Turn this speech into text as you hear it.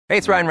Hey,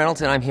 it's Ryan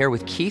Reynolds, and I'm here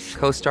with Keith,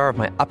 co-star of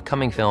my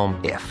upcoming film,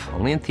 If,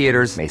 only in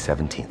theaters May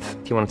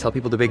 17th. Do you want to tell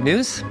people the big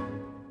news?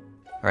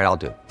 All right, I'll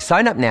do it.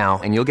 Sign up now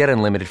and you'll get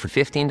unlimited for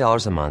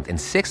 $15 a month and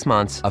 6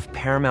 months of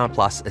Paramount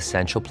Plus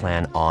Essential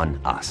Plan on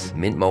us.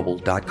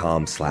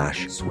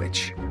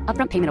 MintMobile.com/switch.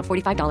 Upfront payment of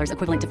 $45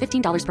 equivalent to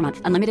 $15 per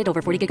month. Unlimited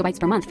over 40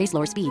 gigabytes per month. Face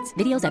lower speeds.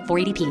 Videos at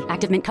 480p.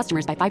 Active Mint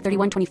customers by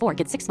 531.24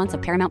 get 6 months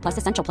of Paramount Plus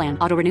Essential Plan.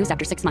 Auto renews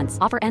after 6 months.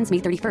 Offer ends May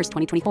 31st,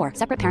 2024.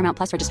 Separate Paramount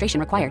Plus registration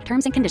required.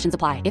 Terms and conditions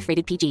apply if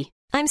rated PG.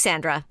 I'm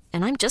Sandra,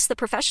 and I'm just the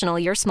professional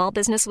your small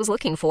business was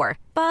looking for.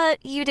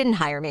 But you didn't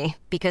hire me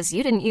because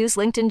you didn't use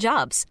LinkedIn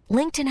Jobs.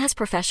 LinkedIn has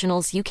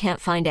professionals you can't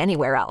find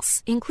anywhere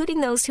else,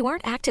 including those who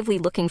aren't actively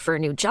looking for a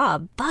new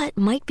job, but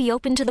might be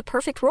open to the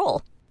perfect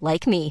role,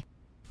 like me.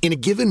 In a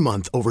given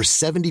month, over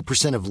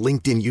 70% of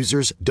LinkedIn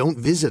users don't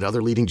visit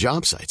other leading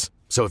job sites.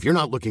 So if you're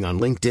not looking on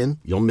LinkedIn,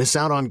 you'll miss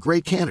out on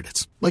great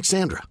candidates like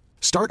Sandra.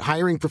 Start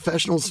hiring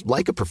professionals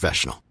like a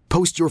professional.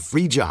 Post your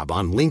free job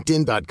on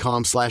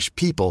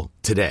linkedin.com/people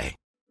today.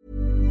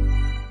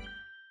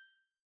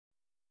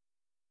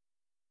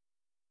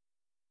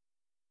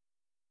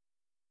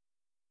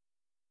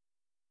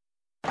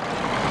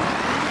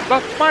 The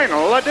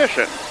final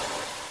edition.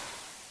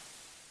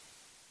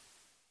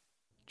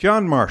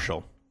 John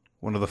Marshall,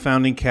 one of the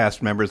founding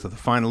cast members of the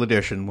final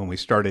edition when we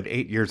started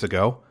 8 years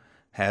ago,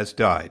 has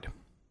died.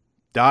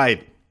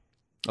 Died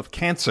of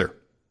cancer.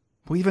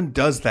 Who even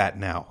does that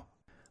now?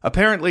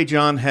 Apparently,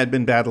 John had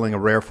been battling a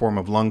rare form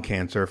of lung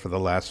cancer for the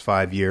last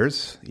 5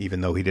 years, even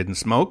though he didn't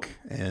smoke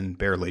and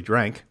barely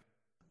drank.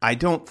 I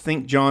don't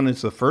think John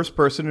is the first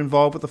person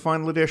involved with the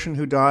final edition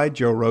who died.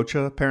 Joe Rocha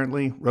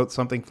apparently wrote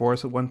something for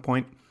us at one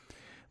point.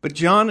 But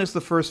John is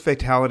the first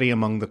fatality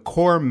among the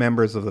core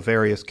members of the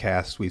various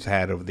casts we've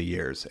had over the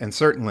years, and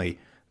certainly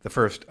the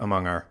first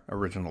among our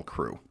original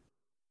crew.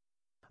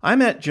 I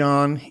met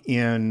John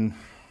in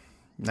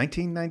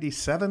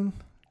 1997,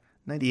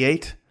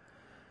 98,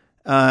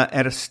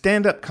 at a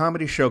stand-up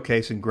comedy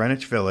showcase in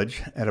Greenwich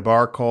Village at a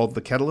bar called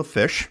The Kettle of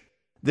Fish.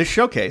 This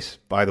showcase,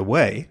 by the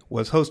way,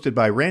 was hosted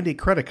by Randy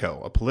Credico,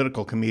 a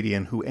political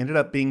comedian who ended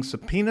up being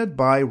subpoenaed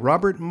by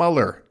Robert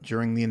Mueller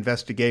during the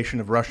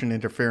investigation of Russian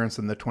interference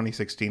in the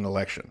 2016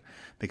 election,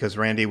 because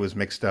Randy was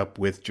mixed up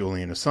with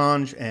Julian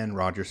Assange and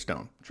Roger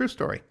Stone. True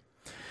story.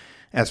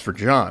 As for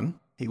John,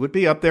 he would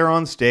be up there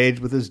on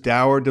stage with his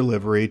dour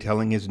delivery,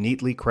 telling his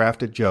neatly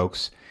crafted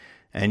jokes,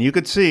 and you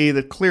could see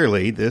that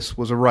clearly this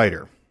was a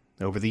writer.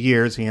 Over the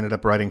years, he ended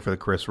up writing for The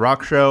Chris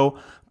Rock Show,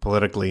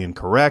 Politically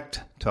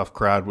Incorrect, Tough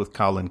Crowd with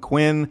Colin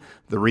Quinn,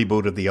 the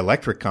reboot of The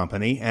Electric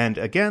Company, and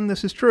again,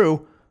 this is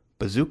true,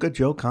 Bazooka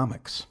Joe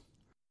Comics.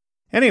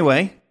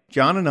 Anyway,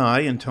 John and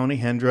I and Tony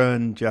Hendra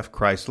and Jeff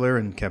Chrysler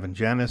and Kevin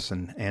Janis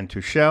and Ann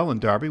Tuchel and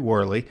Darby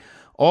Worley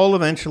all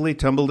eventually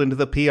tumbled into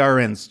the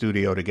PRN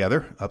studio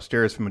together,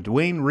 upstairs from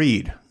Duane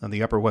Reade on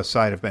the Upper West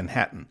Side of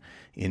Manhattan,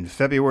 in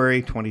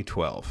February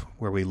 2012,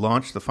 where we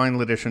launched the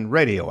final edition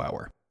Radio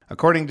Hour.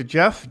 According to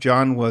Jeff,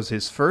 John was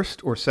his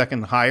first or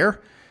second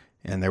hire,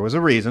 and there was a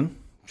reason.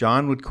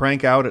 John would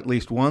crank out at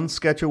least one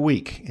sketch a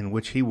week in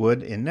which he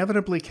would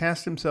inevitably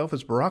cast himself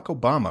as Barack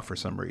Obama for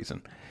some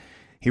reason.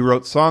 He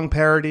wrote song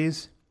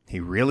parodies. He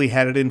really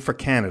had it in for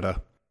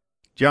Canada.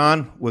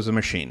 John was a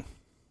machine.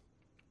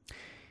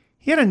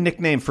 He had a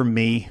nickname for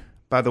me,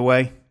 by the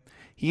way.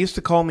 He used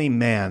to call me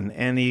Man,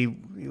 and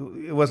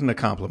it wasn't a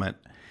compliment.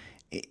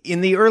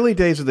 In the early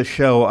days of the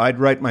show,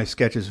 I'd write my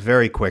sketches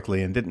very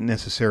quickly and didn't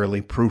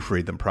necessarily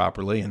proofread them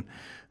properly, and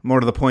more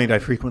to the point, I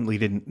frequently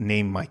didn't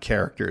name my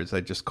characters.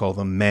 I'd just call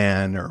them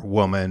Man or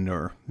Woman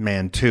or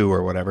Man 2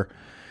 or whatever.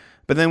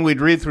 But then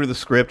we'd read through the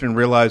script and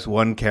realize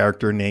one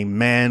character named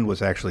Man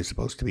was actually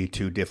supposed to be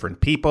two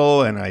different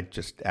people, and I'd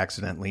just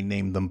accidentally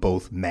named them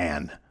both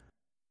Man.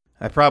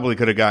 I probably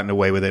could have gotten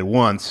away with it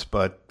once,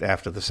 but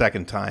after the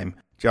second time,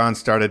 John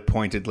started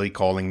pointedly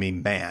calling me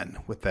Man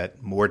with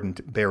that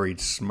mordant,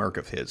 buried smirk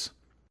of his.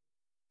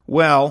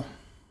 Well,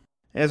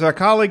 as our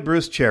colleague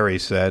Bruce Cherry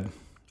said,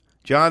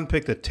 John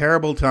picked a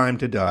terrible time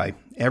to die.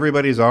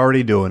 Everybody's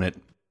already doing it.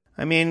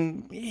 I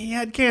mean, he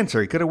had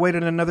cancer. He could have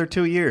waited another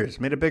 2 years,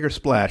 made a bigger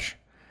splash.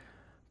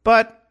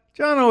 But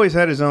John always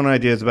had his own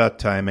ideas about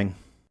timing.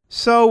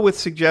 So, with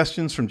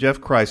suggestions from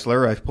Jeff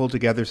Chrysler, I've pulled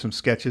together some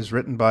sketches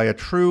written by a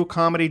true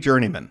comedy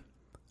journeyman.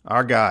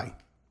 Our guy,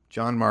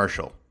 John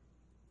Marshall.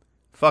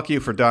 Fuck you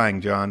for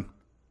dying, John.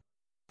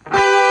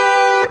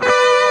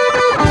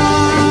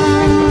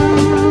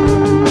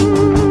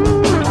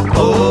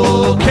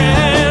 Oh,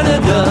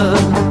 Canada,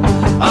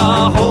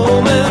 our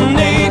home and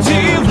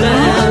native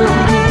land,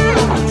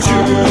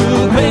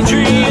 true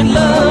patriot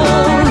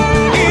love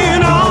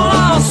in all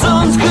our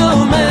sons'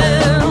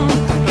 command.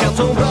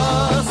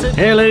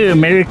 Hello,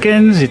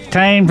 Americans. It's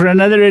time for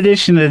another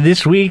edition of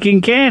This Week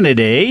in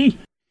Canada.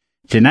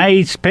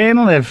 Tonight's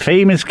panel of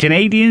famous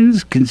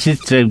Canadians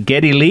consists of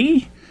Geddy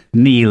Lee,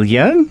 Neil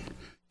Young,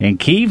 and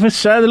Kiefer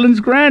Sutherland's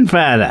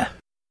grandfather.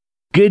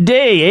 Good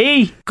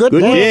day, eh? Good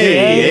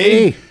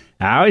day, eh?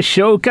 Our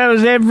show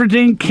covers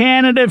everything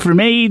Canada from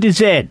A to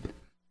Z.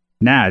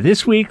 Now,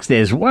 this week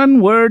there's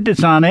one word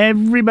that's on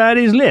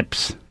everybody's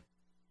lips.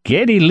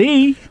 Geddy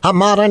Lee. A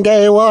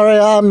modern-day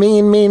warrior,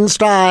 mean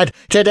stride.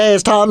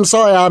 Today's Tom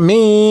Sawyer,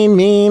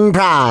 mean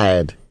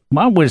pride.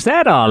 What was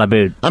that all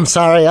about? I'm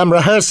sorry, I'm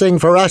rehearsing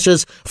for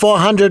Rush's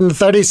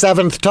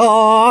 437th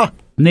tour.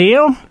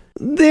 Neil?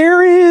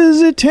 There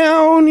is a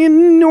town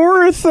in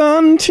North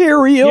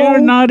Ontario. You're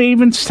not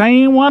even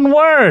saying one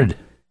word.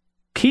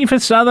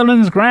 Kiefer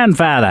Sutherland's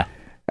grandfather.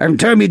 I'm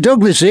Tommy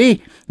Douglas, eh?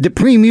 The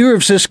Premier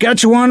of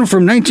Saskatchewan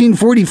from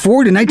 1944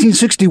 to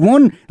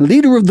 1961,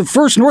 leader of the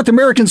first North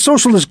American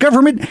socialist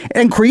government,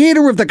 and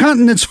creator of the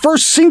continent's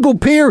first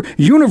single-payer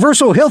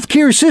universal health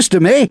care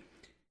system, eh?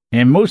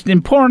 And most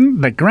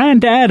important, the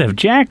granddad of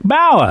Jack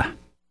Bauer.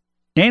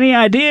 Any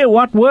idea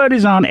what word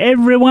is on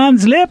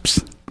everyone's lips?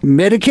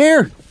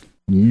 Medicare?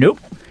 Nope.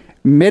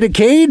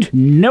 Medicaid?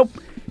 Nope.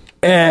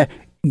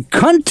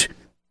 Cunt?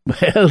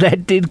 Well,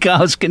 that did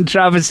cause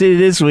controversy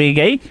this week,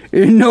 eh?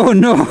 No,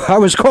 I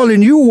was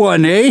calling you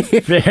one, eh?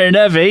 Fair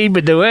enough, eh?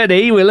 But the word,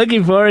 eh, we're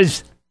looking for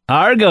is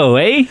argo,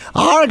 eh?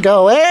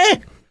 Argo, eh?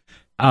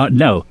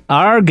 No,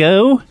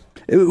 argo.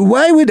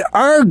 Why would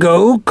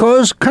argo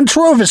cause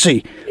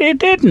controversy? It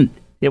didn't.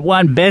 It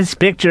won Best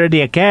Picture at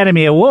the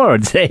Academy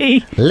Awards,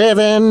 eh?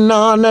 Living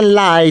on a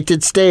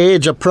lighted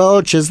stage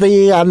approaches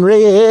the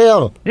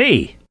unreal.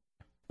 Hey,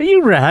 are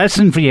you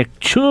rehearsing for your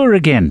tour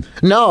again?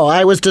 No,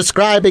 I was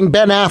describing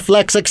Ben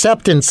Affleck's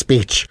acceptance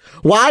speech.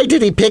 Why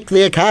did he pick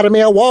the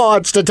Academy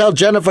Awards to tell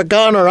Jennifer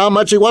Garner how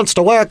much he wants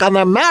to work on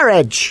their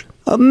marriage?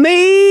 A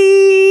maid.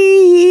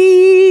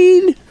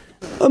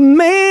 A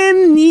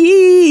man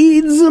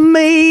needs a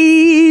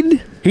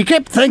maid. He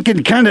kept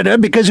thanking Canada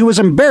because he was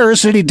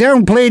embarrassed that he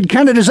downplayed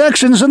Canada's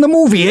actions in the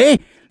movie, eh?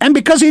 And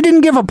because he didn't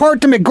give a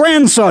part to my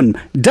grandson,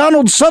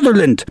 Donald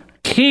Sutherland.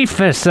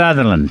 Kiefer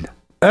Sutherland.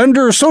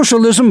 Under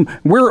socialism,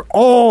 we're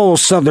all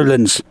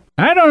Sutherlands.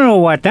 I don't know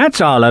what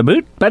that's all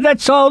about, but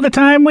that's all the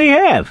time we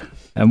have.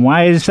 And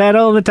why is that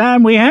all the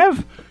time we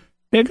have?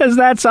 Because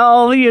that's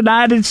all the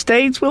United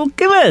States will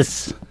give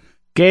us.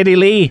 Geddy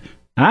Lee,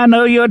 I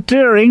know you're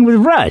touring with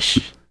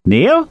Rush.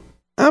 Neil?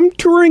 I'm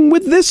touring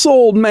with this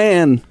old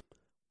man.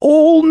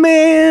 Old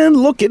man,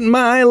 look at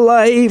my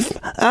life.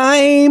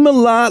 I'm a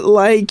lot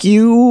like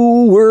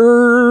you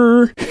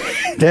were.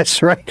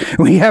 That's right.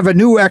 We have a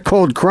new act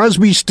called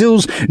Crosby,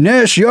 Stills,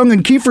 Nash, Young,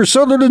 and Kiefer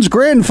Sutherland's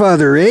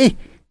grandfather, eh?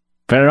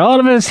 For all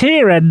of us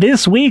here at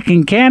This Week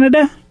in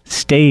Canada,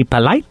 stay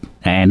polite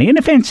and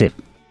inoffensive.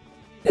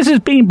 This is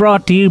being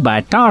brought to you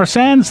by Tar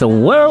Sands, the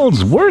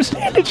world's worst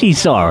energy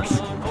source.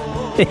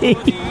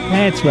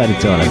 That's what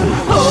it's all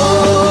about.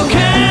 Oh,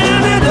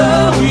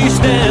 Canada, we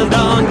stand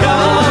on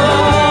guard.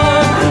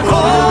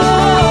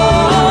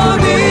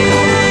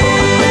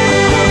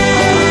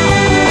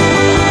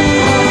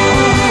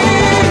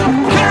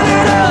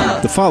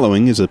 The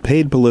following is a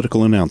paid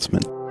political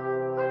announcement.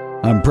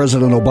 I'm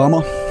President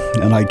Obama,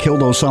 and I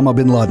killed Osama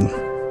bin Laden.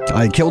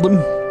 I killed him,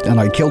 and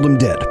I killed him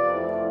dead.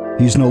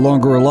 He's no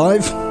longer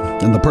alive,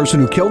 and the person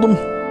who killed him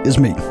is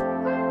me.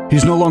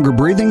 He's no longer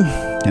breathing,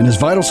 and his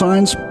vital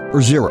signs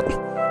are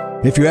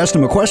zero. If you asked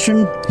him a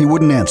question, he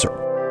wouldn't answer.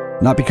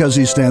 Not because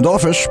he's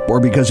standoffish, or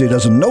because he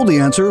doesn't know the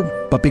answer,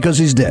 but because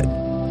he's dead.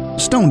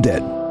 Stone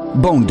dead.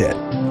 Bone dead.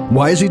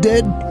 Why is he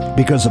dead?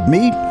 Because of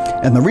me,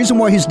 and the reason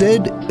why he's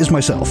dead is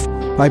myself.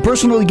 I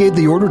personally gave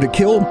the order to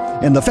kill,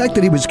 and the fact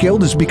that he was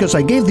killed is because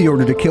I gave the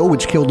order to kill,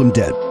 which killed him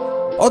dead.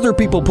 Other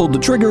people pulled the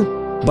trigger,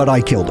 but I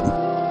killed him.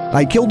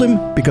 I killed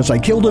him because I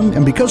killed him,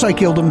 and because I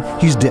killed him,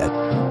 he's dead.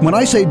 When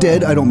I say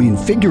dead, I don't mean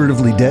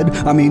figuratively dead.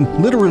 I mean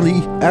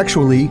literally,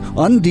 actually,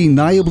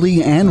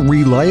 undeniably, and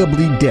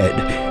reliably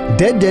dead.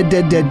 Dead, dead,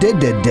 dead, dead, dead,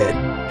 dead, dead.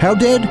 How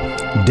dead?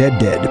 Dead,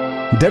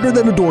 dead. Deader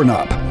than a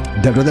doorknob.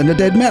 Deader than a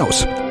dead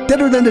mouse.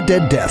 Deader than a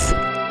dead death.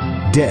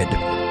 Dead.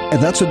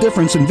 And that's the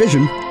difference in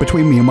vision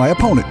between me and my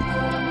opponent.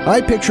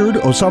 I pictured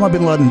Osama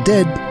bin Laden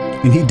dead,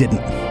 and he didn't.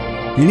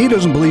 And he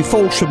doesn't believe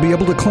folks should be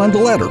able to climb the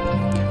ladder.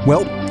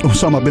 Well,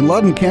 Osama bin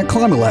Laden can't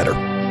climb a ladder.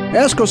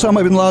 Ask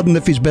Osama bin Laden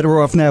if he's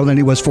better off now than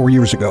he was 4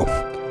 years ago.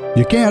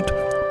 You can't,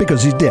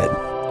 because he's dead.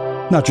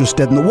 Not just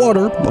dead in the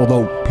water,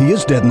 although he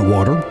is dead in the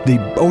water, the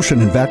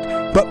ocean in fact,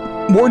 but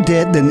more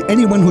dead than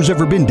anyone who's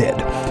ever been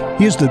dead.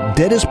 He is the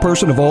deadest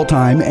person of all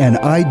time, and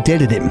I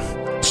deaded him.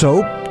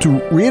 So, to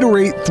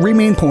reiterate 3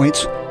 main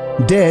points: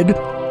 dead,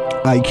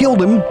 I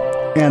killed him,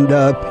 and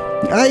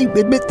I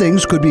admit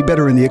things could be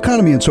better in the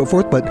economy and so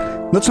forth, but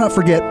let's not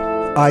forget,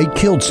 I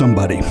killed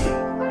somebody.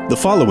 The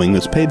following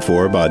is paid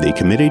for by the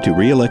Committee to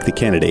Re-elect the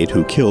Candidate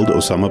Who Killed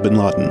Osama bin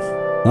Laden.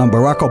 I'm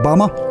Barack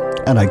Obama,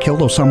 and I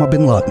killed Osama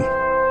bin Laden.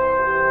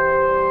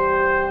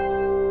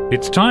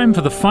 It's time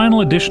for the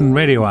final edition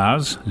Radio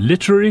Hour's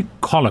Literary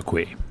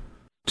Colloquy.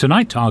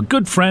 Tonight, our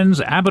good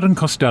friends Abbott and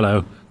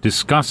Costello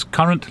discuss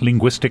current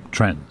linguistic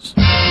trends.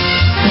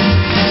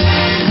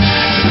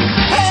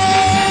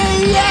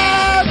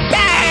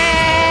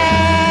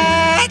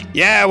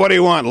 Yeah, what do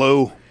you want,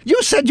 Lou?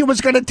 You said you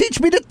was going to teach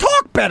me to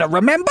talk better,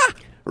 remember?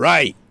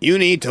 Right. You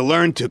need to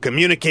learn to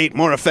communicate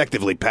more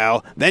effectively,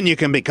 pal. Then you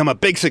can become a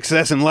big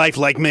success in life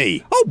like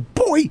me. Oh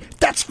boy,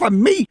 that's for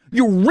me.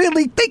 You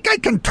really think I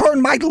can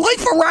turn my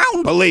life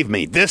around? Believe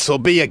me, this'll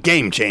be a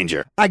game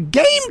changer. A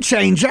game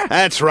changer?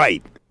 That's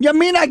right. You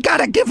mean I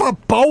gotta give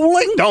up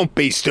bowling? Don't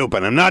be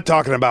stupid. I'm not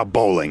talking about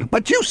bowling.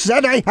 But you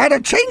said I had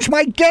to change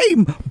my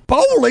game.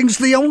 Bowling's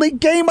the only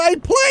game I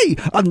play,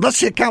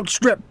 unless you count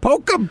strip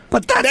poker,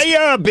 but that's...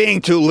 You're being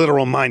too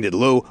literal-minded,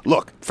 Lou.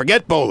 Look,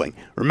 forget bowling.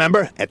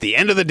 Remember, at the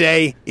end of the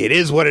day, it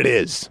is what it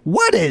is.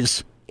 What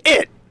is?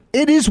 It.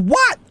 It is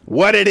what?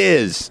 What it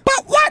is.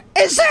 But what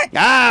is it?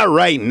 Ah,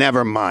 right,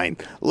 never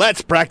mind.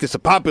 Let's practice a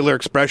popular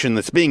expression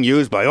that's being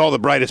used by all the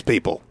brightest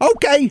people.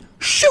 Okay,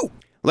 shoot.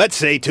 Let's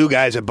say two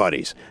guys are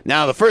buddies.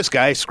 Now, the first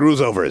guy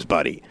screws over his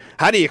buddy.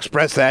 How do you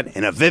express that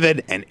in a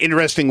vivid and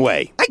interesting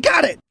way? I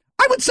got it.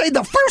 I would say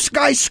the first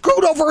guy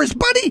screwed over his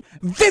buddy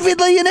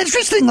vividly and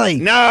interestingly.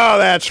 No,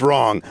 that's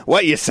wrong.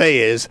 What you say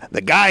is, the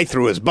guy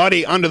threw his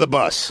buddy under the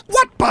bus.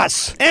 What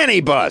bus?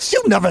 Any bus.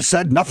 You never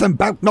said nothing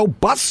about no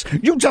bus.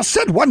 You just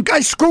said one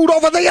guy screwed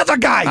over the other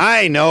guy.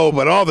 I know,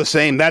 but all the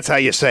same, that's how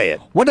you say it.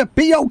 Would it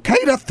be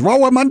okay to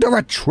throw him under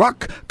a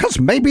truck?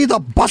 'Cause maybe the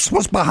bus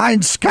was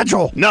behind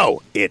schedule.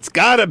 No, it's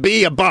gotta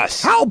be a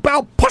bus. How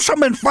about push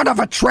him in front of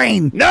a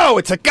train? No,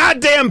 it's a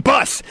goddamn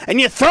bus,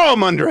 and you throw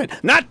him under it,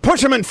 not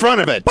push him in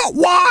front of it. But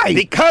why?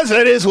 Because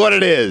it is what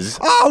it is.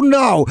 Oh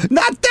no,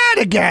 not that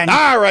again.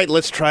 All right,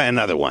 let's try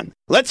another one.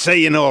 Let's say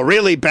you know a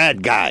really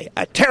bad guy,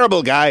 a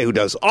terrible guy who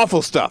does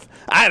awful stuff.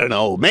 I don't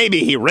know,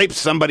 maybe he rapes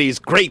somebody's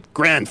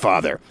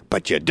great-grandfather,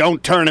 but you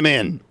don't turn him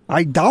in.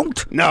 I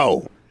don't?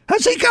 No.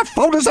 Has he got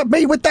photos of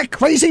me with that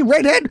crazy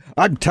redhead?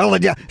 I'm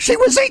telling you, she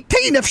was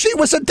 18 if she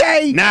was a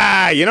day.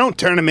 Nah, you don't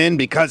turn him in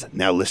because,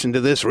 now listen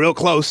to this real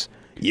close,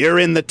 you're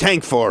in the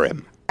tank for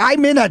him.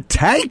 I'm in a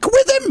tank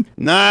with him?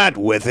 Not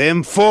with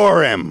him,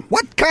 for him.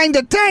 What kind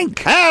of tank?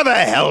 How the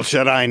hell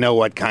should I know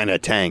what kind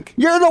of tank?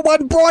 You're the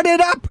one brought it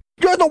up.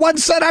 You're the one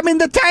said I'm in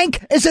the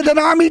tank. Is it an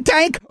army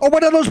tank? Or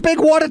one of those big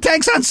water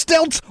tanks on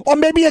stilts? Or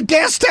maybe a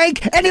gas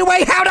tank?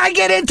 Anyway, how'd I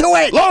get into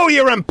it? Lo,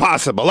 you're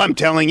impossible. I'm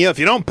telling you, if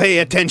you don't pay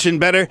attention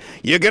better,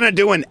 you're gonna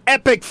do an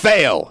epic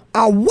fail.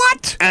 A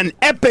what? An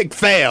epic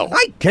fail.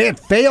 I can't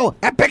fail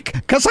epic,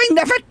 'cause I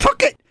never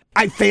took it.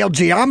 I failed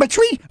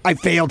geometry, I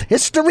failed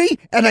history,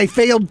 and I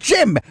failed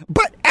gym.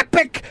 But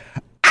epic,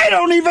 I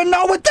don't even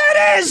know what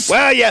that is!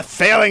 Well, you're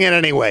failing it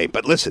anyway.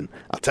 But listen,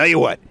 I'll tell you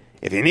what.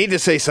 If you need to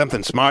say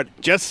something smart,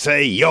 just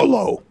say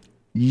YOLO.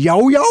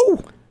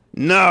 Yo-yo?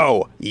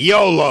 No,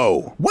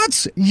 YOLO.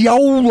 What's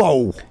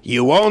YOLO?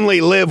 You only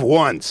live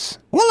once.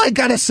 All I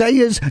gotta say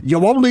is,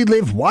 you only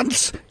live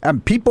once,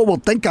 and people will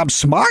think I'm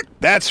smart?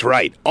 That's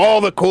right.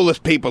 All the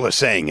coolest people are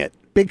saying it.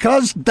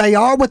 Because they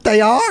are what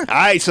they are?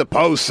 I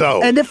suppose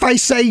so. And if I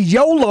say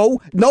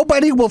YOLO,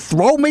 nobody will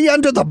throw me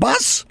under the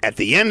bus? At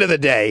the end of the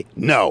day,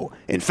 no.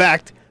 In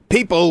fact,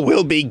 people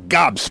will be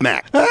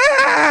gobsmacked.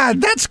 Ah,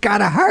 that's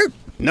gotta hurt.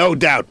 No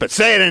doubt, but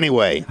say it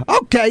anyway.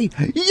 Okay,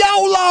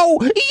 YOLO!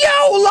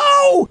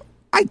 YOLO!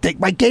 I think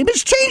my game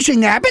is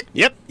changing, Abbott.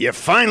 Yep, you're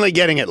finally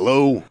getting it,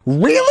 Lou.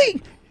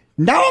 Really?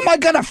 Now am I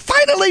gonna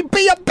finally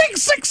be a big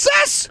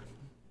success?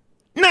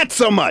 Not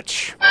so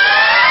much.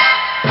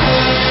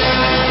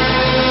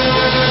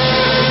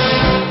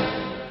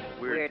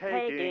 We're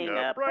taking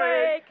a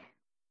break.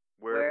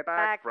 We're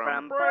back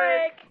from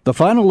break. The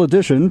final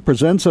edition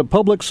presents a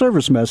public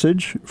service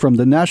message from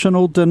the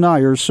National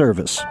Denier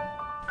Service.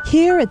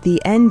 Here at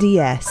the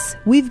NDS,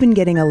 we've been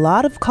getting a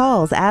lot of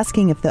calls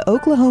asking if the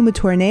Oklahoma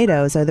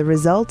tornadoes are the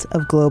result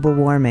of global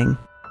warming.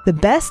 The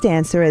best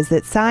answer is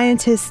that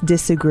scientists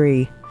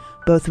disagree,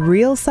 both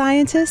real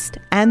scientists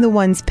and the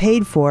ones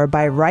paid for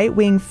by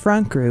right-wing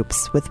front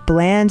groups with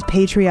bland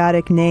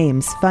patriotic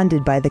names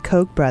funded by the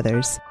Koch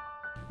brothers.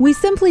 We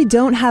simply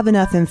don't have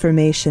enough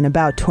information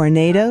about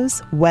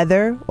tornadoes,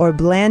 weather, or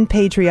bland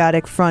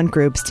patriotic front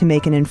groups to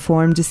make an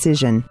informed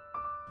decision.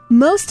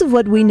 Most of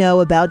what we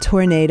know about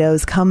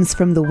tornadoes comes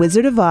from The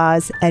Wizard of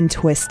Oz and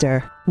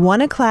Twister,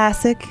 one a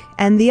classic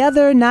and the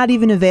other not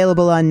even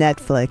available on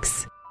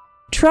Netflix.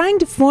 Trying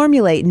to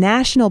formulate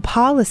national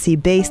policy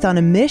based on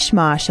a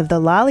mishmash of the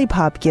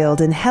Lollipop Guild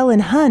and Helen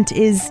Hunt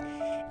is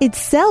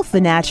itself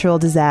a natural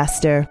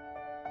disaster.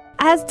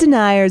 As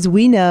deniers,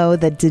 we know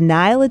that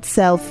denial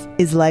itself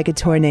is like a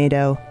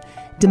tornado,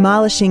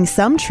 demolishing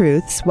some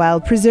truths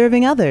while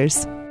preserving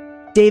others.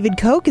 David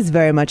Koch is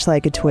very much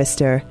like a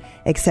twister,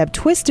 except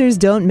twisters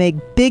don't make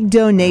big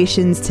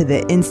donations to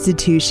the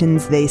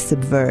institutions they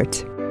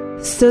subvert.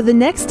 So the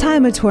next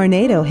time a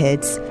tornado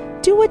hits,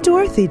 do what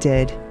Dorothy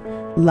did.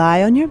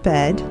 Lie on your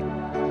bed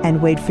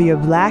and wait for your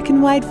black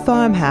and white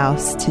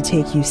farmhouse to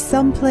take you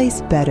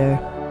someplace better.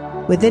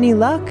 With any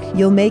luck,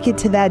 you'll make it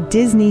to that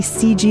Disney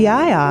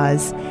CGI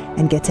Oz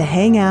and get to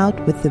hang out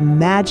with the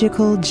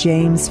magical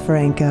James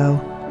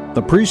Franco.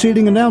 The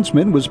preceding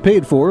announcement was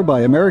paid for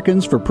by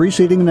Americans for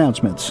Preceding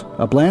Announcements,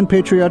 a bland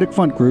patriotic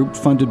front group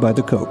funded by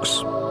the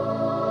Kochs.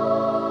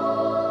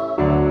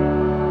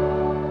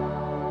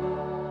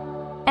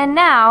 And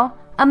now,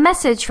 a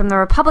message from the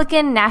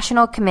Republican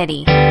National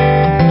Committee.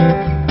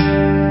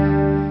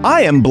 I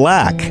I am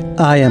black.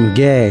 I am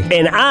gay.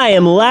 And I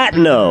am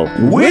Latino.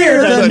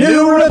 We're the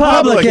New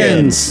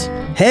Republicans!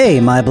 Hey,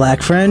 my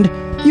black friend.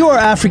 You are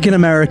African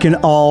American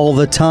all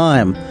the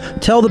time.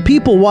 Tell the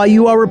people why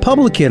you are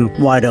Republican,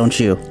 why don't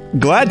you?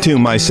 Glad to,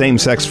 my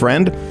same-sex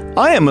friend.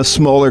 I am a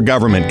smaller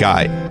government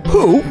guy,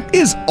 who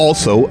is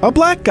also a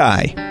black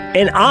guy.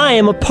 And I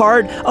am a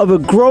part of a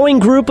growing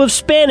group of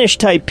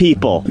Spanish-type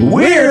people.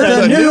 We're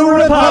the New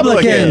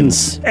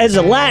Republicans! As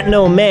a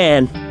Latino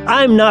man,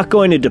 I'm not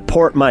going to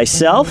deport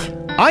myself.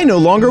 I no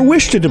longer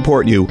wish to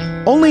deport you,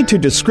 only to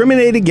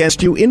discriminate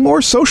against you in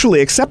more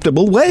socially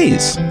acceptable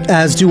ways.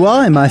 As do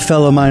I, my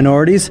fellow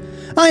minorities.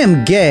 I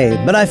am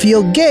gay, but I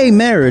feel gay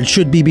marriage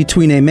should be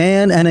between a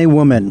man and a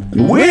woman.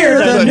 We're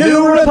the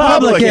New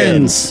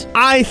Republicans!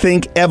 I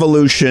think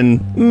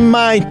evolution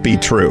might be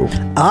true.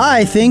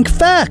 I think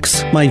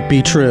facts might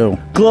be true.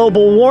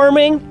 Global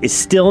warming is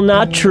still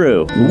not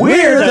true.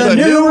 We're the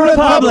New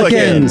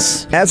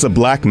Republicans! As a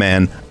black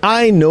man,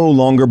 I no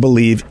longer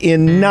believe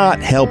in not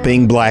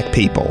helping black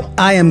people.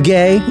 I am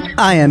gay.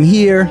 I am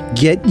here.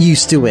 Get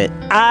used to it.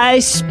 I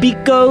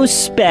speako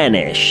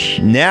Spanish.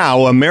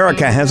 Now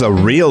America has a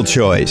real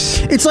choice.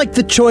 It's like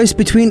the choice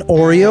between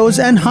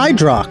Oreos and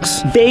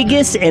Hydrox.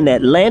 Vegas and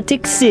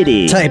Atlantic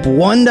City. Type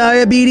 1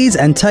 diabetes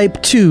and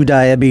type 2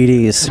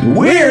 diabetes.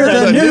 We're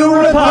the New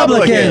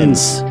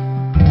Republicans!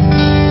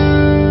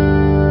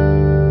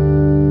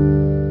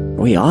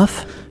 Are we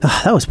off?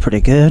 That was pretty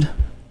good.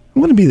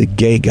 I'm going to be the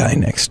gay guy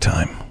next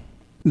time.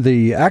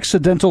 The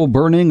accidental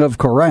burning of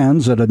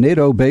Korans at a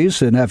NATO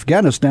base in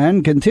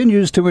Afghanistan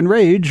continues to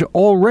enrage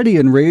already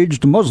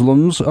enraged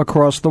Muslims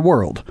across the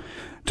world.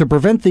 To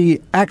prevent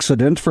the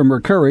accident from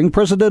recurring,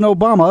 President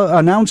Obama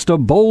announced a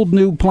bold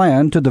new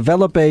plan to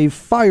develop a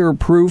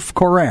fireproof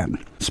Koran.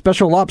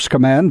 Special Ops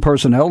Command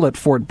personnel at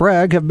Fort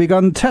Bragg have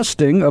begun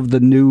testing of the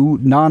new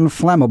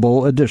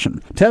non-flammable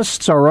edition.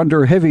 Tests are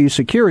under heavy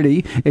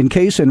security in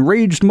case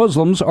enraged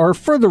Muslims are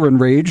further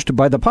enraged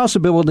by the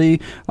possibility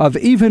of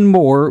even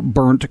more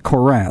burnt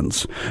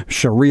Korans.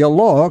 Sharia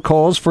law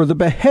calls for the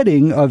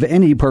beheading of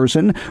any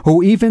person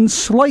who even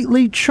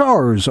slightly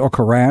chars a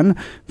Koran,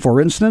 for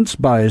instance,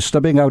 by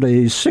stubbing out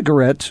a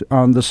cigarette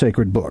on the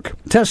sacred book.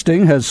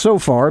 Testing has so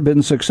far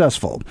been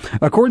successful,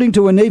 according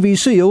to a Navy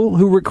SEAL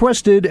who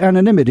requested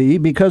anonymity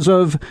because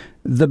of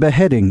the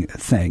beheading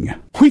thing.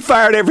 We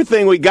fired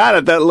everything we got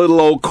at that little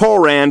old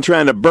Koran,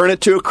 trying to burn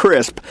it to a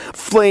crisp.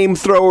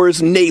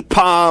 Flamethrowers,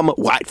 napalm,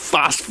 white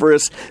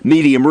phosphorus,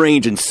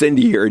 medium-range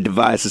incendiary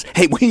devices.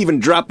 Hey, we even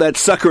dropped that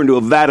sucker into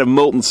a vat of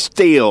molten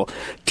steel.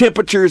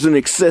 Temperatures in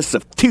excess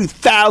of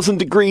 2,000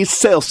 degrees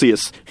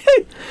Celsius.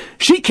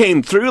 She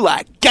came through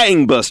like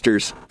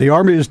gangbusters. The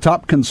Army's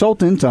top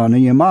consultant on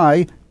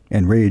EMI,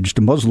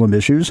 enraged Muslim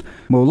issues,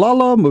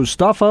 Molala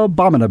Mustafa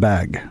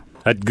Bamanabag.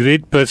 At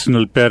great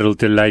personal peril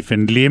to life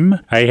and limb,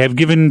 I have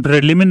given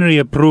preliminary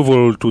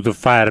approval to the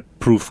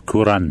fireproof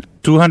Quran.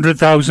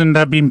 200,000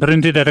 have been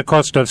printed at a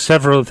cost of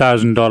several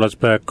 $1,000s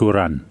per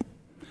Quran.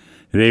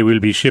 They will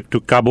be shipped to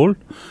Kabul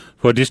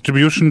for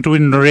distribution to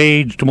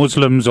enraged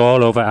Muslims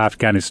all over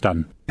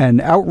Afghanistan.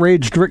 An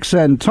outraged Rick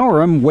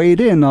Santorum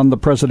weighed in on the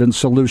president's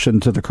solution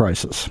to the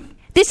crisis.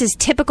 This is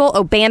typical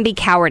Obambi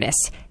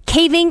cowardice,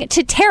 caving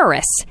to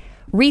terrorists.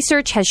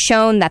 Research has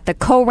shown that the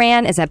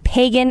Koran is a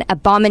pagan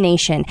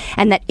abomination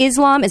and that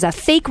Islam is a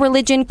fake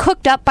religion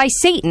cooked up by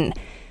Satan.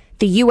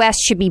 The U.S.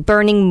 should be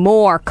burning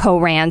more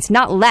Korans,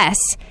 not less.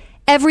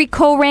 Every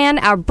Koran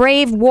our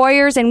brave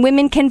warriors and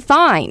women can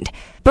find.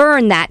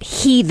 Burn that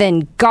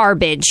heathen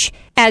garbage.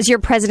 As your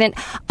president,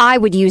 I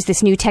would use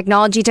this new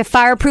technology to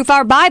fireproof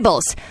our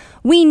Bibles.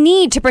 We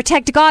need to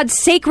protect God's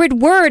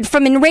sacred word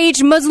from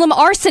enraged Muslim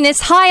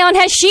arsonists high on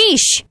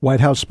hashish.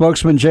 White House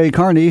spokesman Jay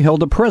Carney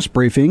held a press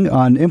briefing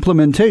on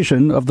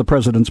implementation of the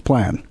president's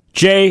plan.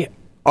 Jay,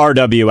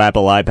 RW,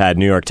 Apple, iPad,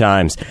 New York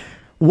Times.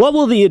 What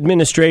will the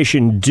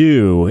administration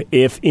do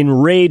if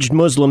enraged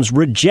Muslims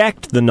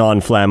reject the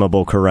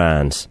non-flammable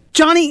Korans?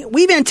 Johnny,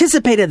 we've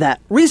anticipated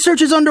that.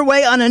 Research is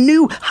underway on a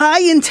new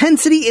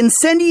high-intensity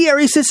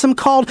incendiary system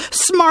called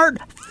Smart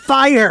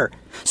Fire.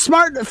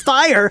 Smart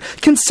Fire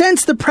can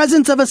sense the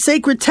presence of a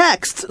sacred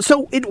text,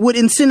 so it would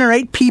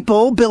incinerate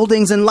people,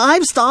 buildings, and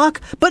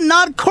livestock, but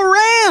not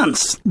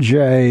Korans.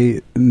 Jay,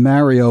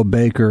 Mario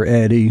Baker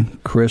Eddy,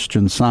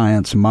 Christian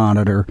Science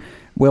Monitor.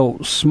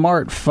 Will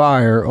Smart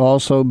Fire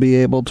also be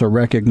able to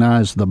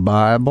recognize the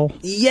Bible?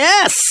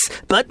 Yes,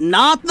 but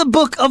not the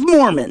Book of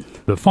Mormon.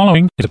 The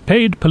following is a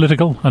paid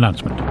political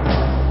announcement.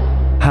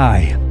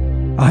 Hi,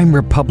 I'm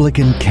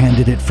Republican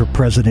candidate for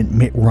President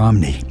Mitt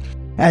Romney.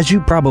 As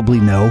you probably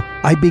know,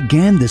 I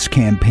began this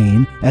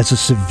campaign as a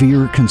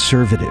severe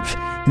conservative.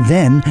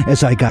 Then,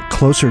 as I got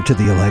closer to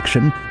the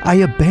election, I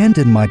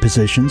abandoned my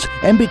positions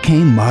and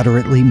became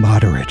moderately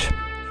moderate.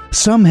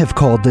 Some have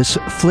called this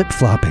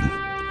flip-flopping.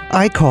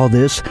 I call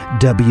this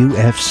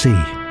WFC.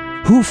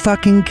 Who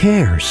fucking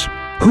cares?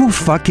 Who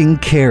fucking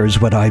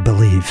cares what I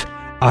believe?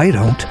 I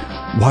don't.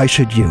 Why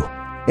should you?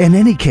 In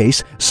any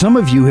case, some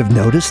of you have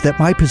noticed that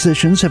my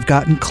positions have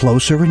gotten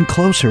closer and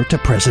closer to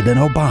President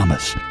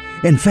Obama's.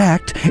 In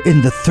fact,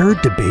 in the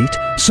third debate,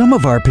 some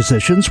of our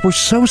positions were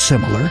so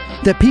similar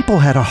that people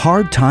had a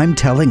hard time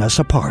telling us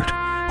apart.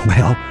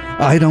 Well,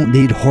 I don't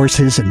need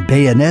horses and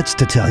bayonets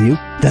to tell you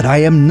that I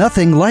am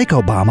nothing like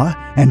Obama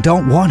and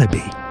don't want to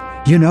be.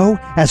 You know,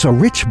 as a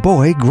rich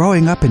boy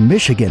growing up in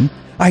Michigan,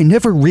 I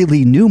never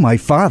really knew my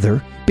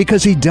father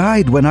because he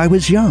died when I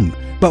was young.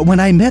 But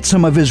when I met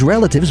some of his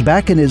relatives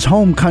back in his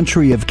home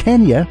country of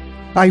Kenya,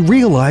 I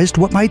realized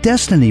what my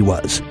destiny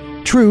was.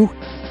 True,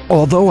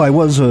 although I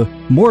was a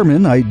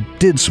Mormon, I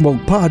did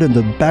smoke pot in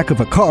the back of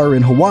a car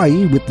in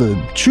Hawaii with the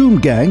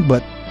Choom Gang,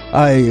 but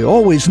I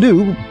always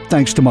knew,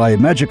 thanks to my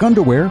magic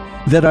underwear,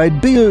 that I'd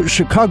be a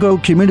Chicago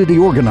community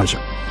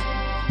organizer.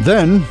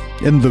 Then,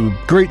 in the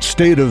great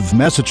state of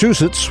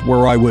Massachusetts,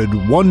 where I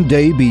would one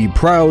day be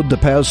proud to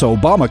pass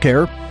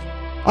Obamacare,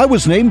 I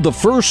was named the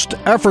first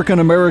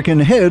African-American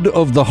head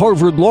of the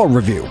Harvard Law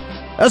Review.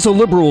 As a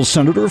liberal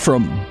senator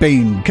from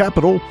Bain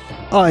Capital,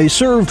 I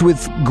served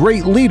with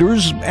great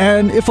leaders,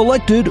 and if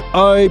elected,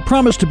 I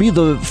promised to be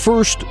the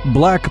first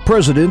black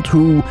president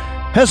who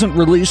hasn't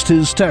released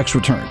his tax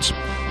returns.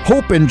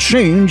 Hope and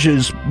change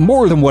is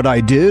more than what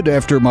I did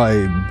after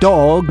my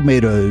dog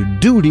made a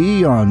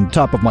duty on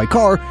top of my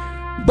car,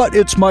 but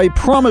it's my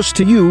promise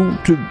to you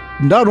to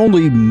not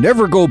only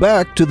never go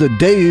back to the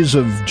days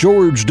of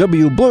George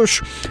W.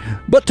 Bush,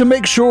 but to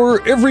make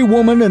sure every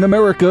woman in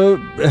America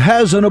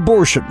has an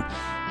abortion,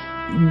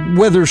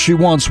 whether she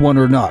wants one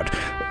or not.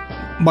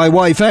 My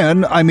wife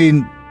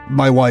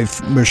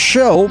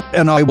Michelle,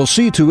 and I will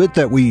see to it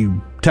that we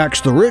tax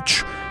the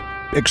rich,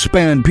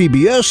 expand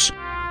PBS,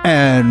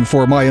 and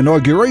for my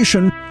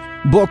inauguration,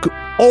 book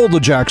all the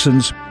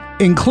Jacksons,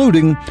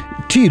 including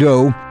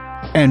Tito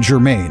and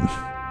Jermaine.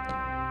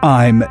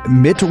 I'm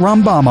Mitt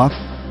Rambama,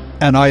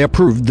 and I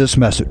approved this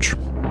message.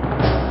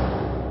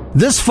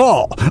 This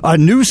fall, a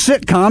new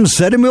sitcom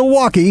set in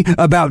Milwaukee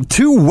about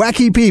two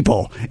wacky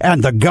people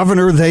and the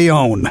governor they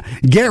own.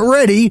 Get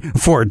ready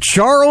for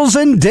Charles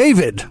and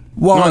David.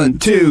 1,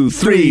 2,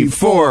 3,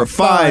 4,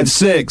 5,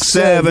 6,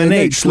 7,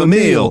 8,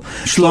 Schlemiel,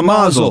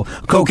 Schlemazel,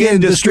 Koch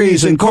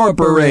Industries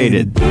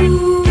Incorporated.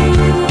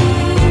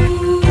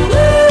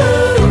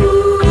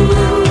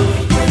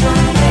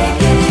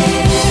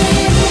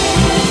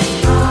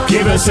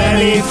 Give us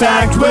any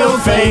fact, we'll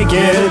fake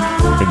it.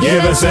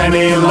 Give us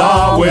any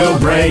law, we'll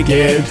break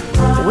it.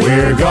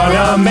 We're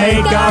gonna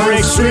make our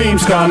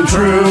extremes come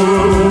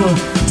true.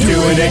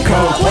 Doing it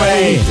Koch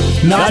way,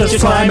 not just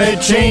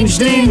climate change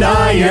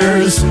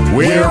deniers.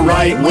 We're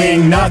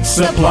right-wing nut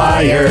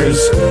suppliers.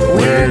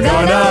 We're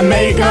gonna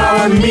make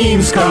our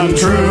memes come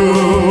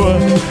true.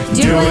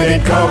 Doing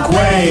it Koch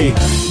way,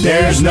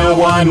 there's no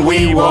one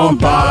we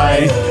won't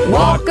buy.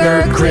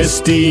 Walker,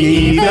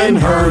 Christie, even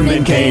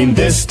Herman Cain.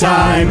 This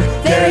time,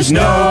 there's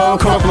no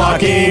Koch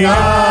blocking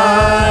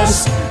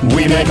us.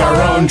 We make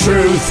our own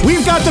truth.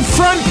 We've got the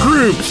front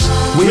groups.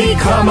 We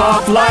come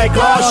off like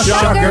all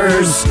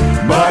shuckers,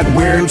 but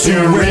we're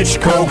two rich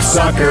Koch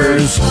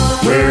suckers.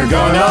 We're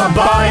gonna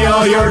buy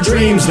all your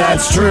dreams,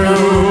 that's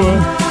true.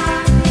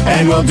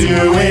 And we'll do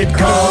it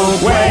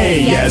Koch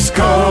way, yes,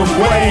 Koch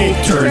way.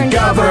 Turn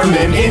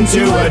government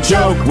into a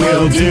joke.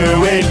 We'll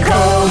do it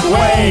Koch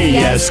way,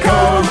 yes,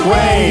 Koch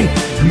way.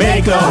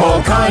 Make the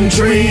whole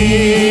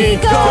country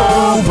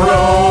go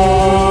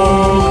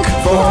broke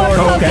for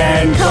Koch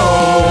and Koch.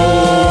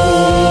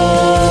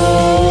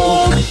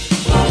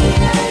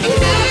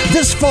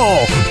 This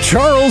fall,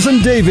 Charles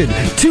and David,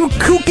 two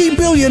kooky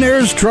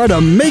billionaires, try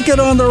to make it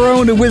on their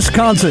own in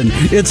Wisconsin.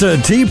 It's a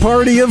tea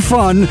party of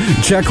fun.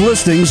 Check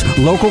listings.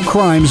 Local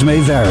crimes may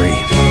vary.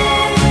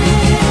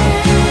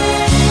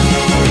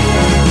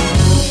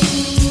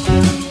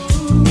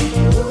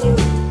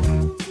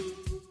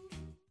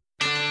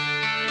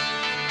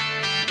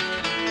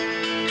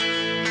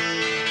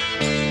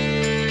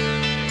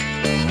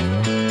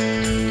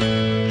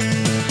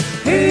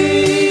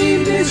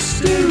 Hey,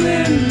 Mr.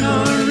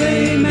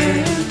 NRA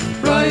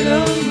man, write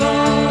a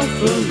law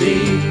for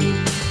me.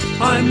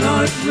 I'm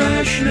not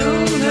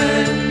rational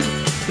and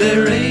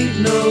there ain't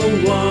no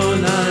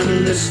one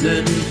I'm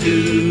listening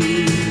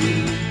to.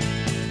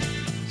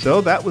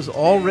 So that was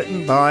all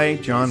written by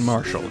John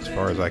Marshall, as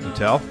far as I can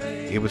tell.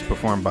 It was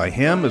performed by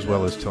him, as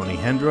well as Tony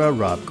Hendra,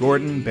 Rob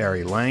Gordon,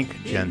 Barry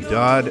Lank, Jen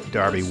Dodd,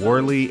 Darby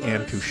Worley,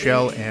 Ann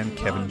Tuchel, and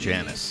Kevin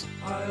Janis.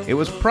 It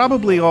was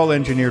probably all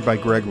engineered by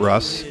Greg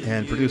Russ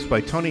and produced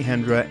by Tony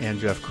Hendra and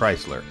Jeff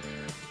Chrysler.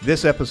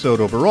 This episode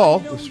overall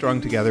was strung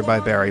together by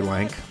Barry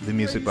Lank. The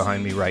music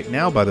behind me right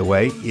now, by the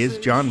way, is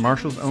John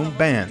Marshall's own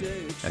band,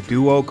 a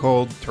duo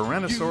called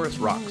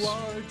Tyrannosaurus Rocks.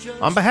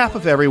 On behalf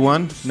of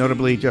everyone,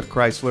 notably Jeff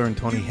Chrysler and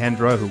Tony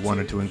Hendra, who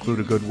wanted to include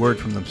a good word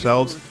from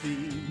themselves,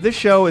 this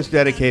show is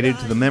dedicated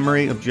to the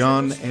memory of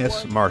John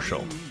S.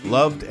 Marshall,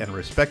 loved and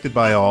respected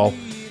by all,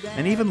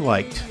 and even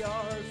liked.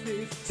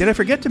 Did I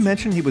forget to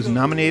mention he was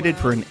nominated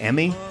for an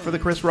Emmy for The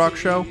Chris Rock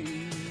Show?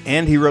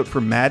 And he wrote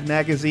for Mad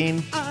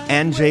Magazine,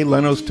 and Jay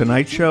Leno's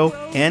Tonight Show,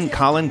 and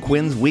Colin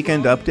Quinn's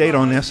Weekend Update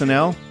on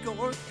SNL?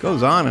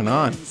 Goes on and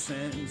on.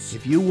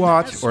 If you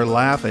watch or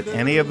laugh at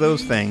any of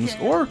those things,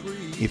 or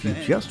if you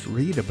just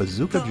read a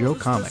Bazooka Joe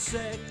comic.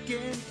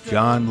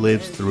 John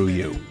lives through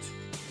you.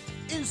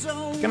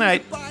 Good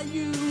night.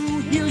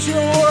 Here's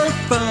your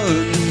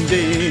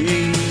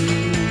funding.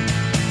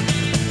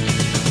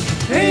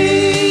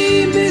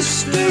 Hey,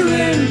 Mr.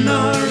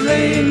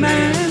 NRA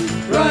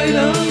man, write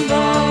a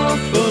law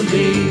for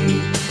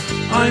me.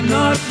 I'm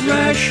not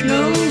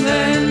rational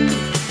and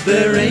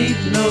there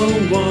ain't no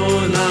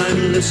one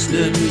I'm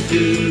listening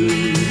to.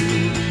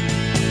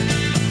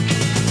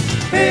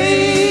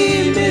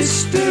 Hey,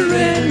 Mr.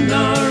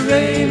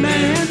 NRA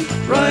man,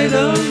 write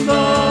a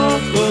law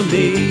for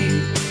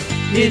me.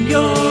 In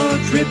your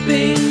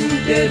dripping,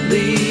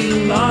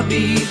 deadly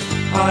lobby,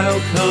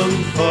 I'll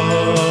come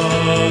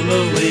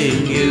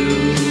following you.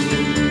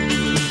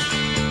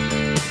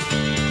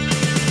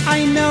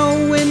 I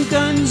know when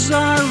guns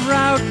are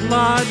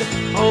outlawed,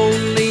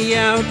 only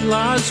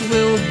outlaws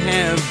will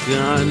have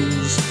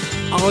guns.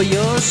 All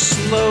your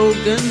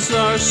slogans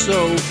are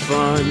so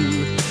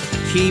fun,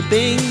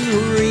 keeping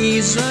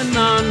reason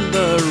on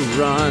the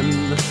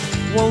run.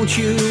 Won't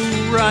you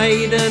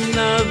write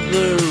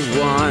another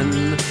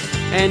one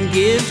and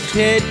give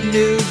Ted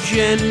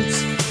Nugent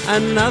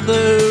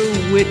another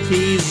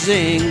witty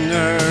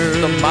zinger?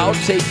 The Mao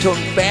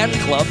Zedong fan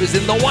club is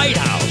in the White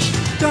House.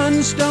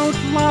 Guns don't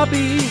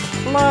lobby,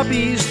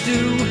 lobbies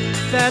do.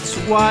 That's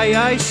why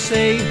I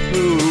say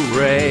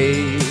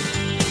hooray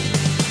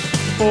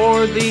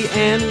for the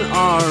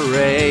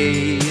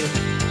NRA.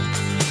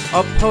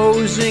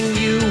 Opposing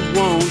you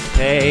won't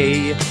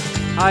pay.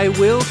 I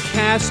will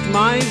cast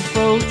my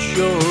vote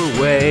your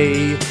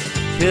way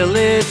till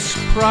it's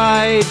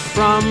pried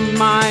from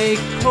my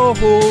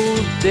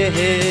cold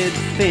dead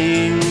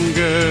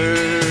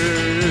fingers.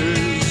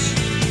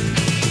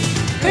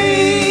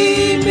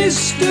 Hey,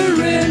 Mr.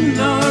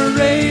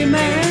 NRA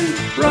man,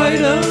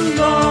 write a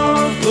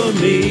law for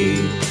me.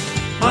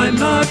 I'm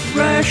not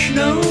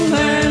rational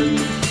and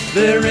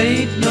there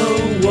ain't no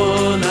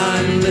one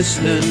I'm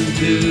listening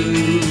to.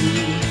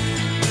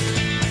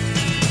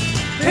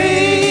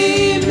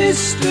 Hey,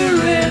 Mr.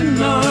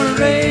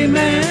 NRA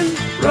man,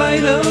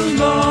 write a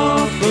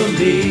law for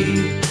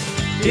me.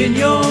 In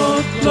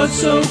your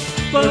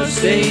blood-soaked,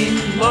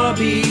 blood-stained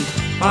lobby,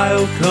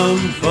 I'll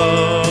come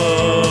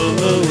following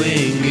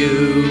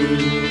you.